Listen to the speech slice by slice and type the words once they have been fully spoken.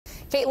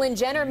Caitlyn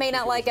Jenner may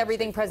not like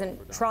everything President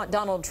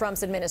Donald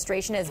Trump's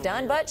administration has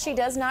done, but she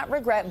does not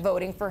regret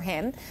voting for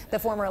him. The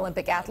former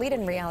Olympic athlete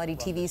and reality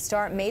TV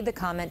star made the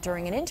comment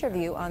during an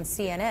interview on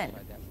CNN.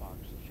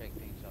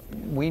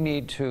 We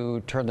need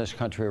to turn this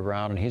country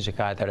around, and he's a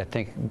guy that I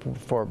think,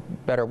 for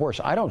better or worse,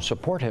 I don't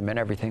support him in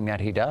everything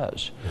that he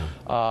does.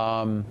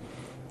 Yeah.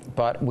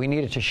 But we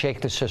needed to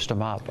shake the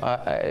system up,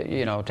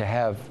 you know, to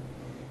have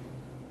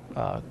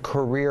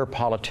career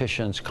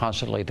politicians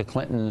constantly, the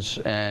Clintons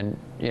and,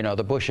 you know,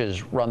 the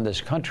Bushes run this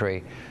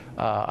country.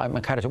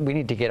 We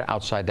need to get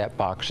outside that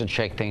box and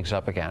shake things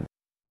up again.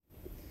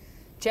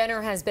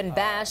 Jenner has been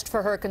bashed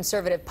for her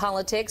conservative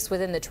politics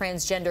within the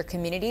transgender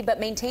community, but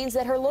maintains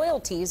that her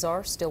loyalties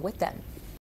are still with them.